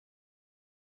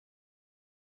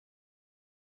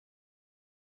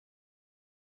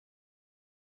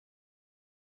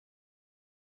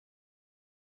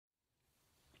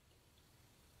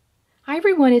Hi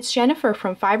everyone, it's Jennifer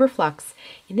from Fiberflux.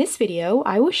 In this video,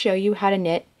 I will show you how to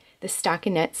knit the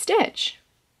stockinette stitch.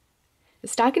 The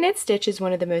stockinette stitch is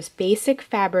one of the most basic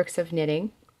fabrics of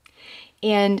knitting,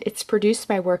 and it's produced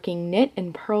by working knit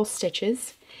and purl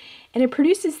stitches, and it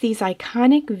produces these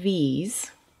iconic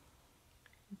V's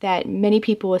that many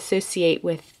people associate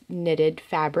with knitted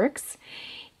fabrics,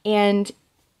 and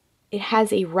it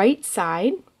has a right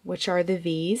side, which are the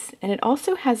V's, and it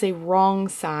also has a wrong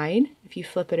side, if you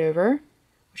flip it over,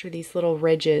 which are these little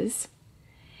ridges.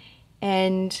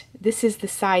 And this is the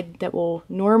side that will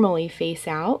normally face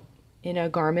out in a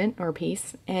garment or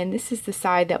piece, and this is the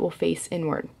side that will face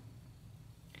inward.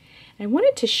 I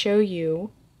wanted to show you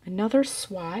another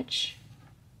swatch.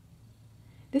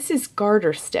 This is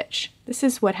garter stitch. This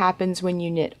is what happens when you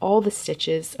knit all the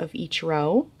stitches of each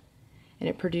row, and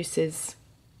it produces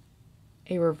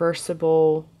a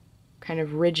reversible kind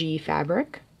of ridgy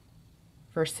fabric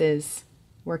versus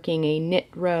working a knit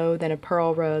row, then a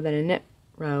purl row, then a knit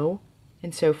row,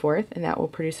 and so forth, and that will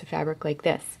produce a fabric like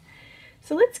this.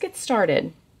 So let's get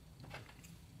started.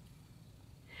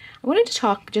 I wanted to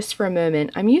talk just for a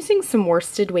moment. I'm using some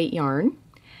worsted weight yarn.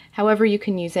 However, you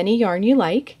can use any yarn you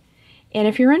like, and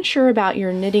if you're unsure about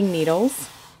your knitting needles,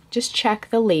 just check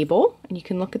the label, and you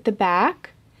can look at the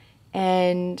back,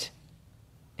 and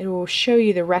it will show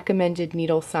you the recommended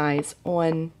needle size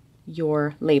on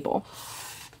your label.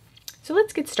 So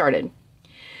let's get started.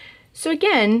 So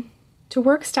again, to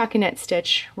work stockinette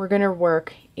stitch, we're going to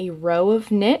work a row of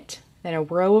knit, then a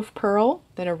row of purl,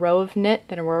 then a row of knit,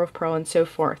 then a row of purl, and so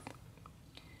forth.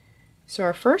 So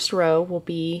our first row will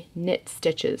be knit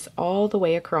stitches all the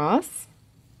way across.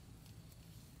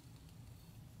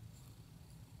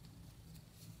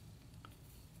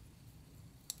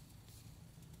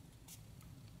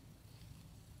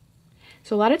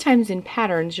 So a lot of times in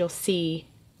patterns you'll see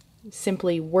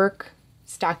simply work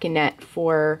stockinette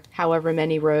for however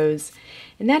many rows,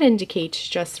 and that indicates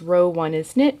just row 1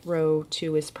 is knit, row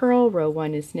 2 is purl, row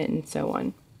 1 is knit, and so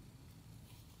on.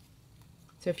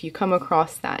 So if you come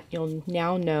across that, you'll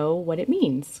now know what it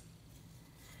means.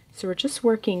 So we're just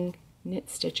working knit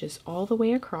stitches all the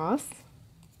way across.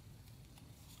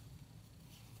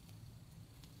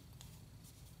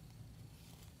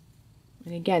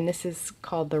 And again, this is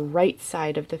called the right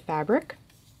side of the fabric.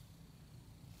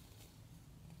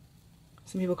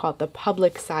 Some people call it the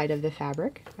public side of the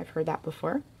fabric. I've heard that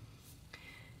before.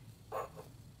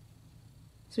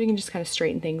 So we can just kind of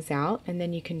straighten things out, and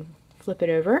then you can flip it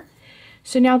over.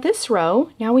 So now this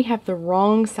row, now we have the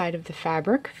wrong side of the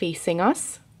fabric facing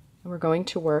us, and we're going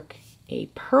to work a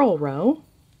purl row.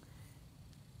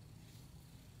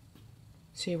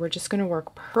 So we're just going to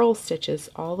work purl stitches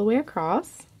all the way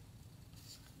across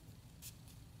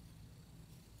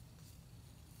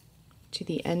to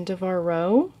the end of our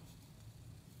row.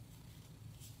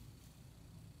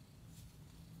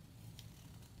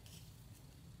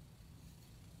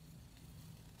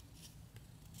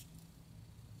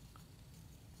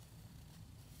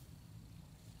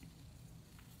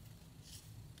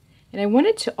 And I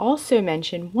wanted to also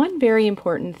mention one very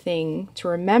important thing to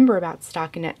remember about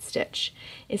stockinette stitch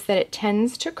is that it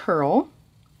tends to curl.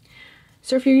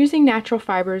 So if you're using natural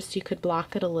fibers, you could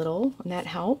block it a little, and that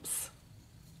helps.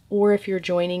 Or if you're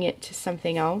joining it to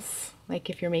something else, like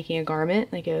if you're making a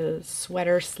garment, like a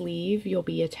sweater sleeve, you'll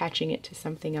be attaching it to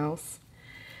something else.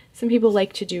 Some people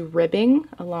like to do ribbing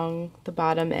along the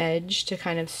bottom edge to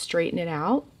kind of straighten it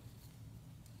out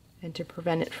and to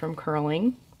prevent it from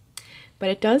curling. But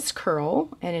it does curl,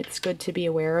 and it's good to be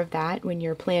aware of that when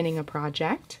you're planning a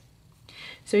project.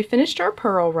 So we finished our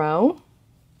purl row,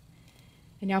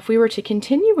 and now if we were to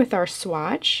continue with our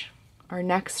swatch, our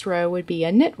next row would be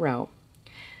a knit row.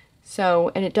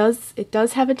 So, and it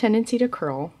does have a tendency to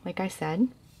curl, like I said.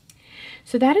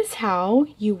 So that is how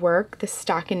you work the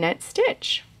stockinette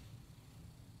stitch.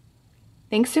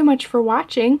 Thanks so much for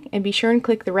watching, and be sure and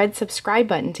click the red subscribe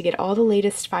button to get all the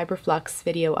latest Fiberflux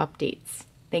video updates.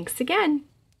 Thanks again.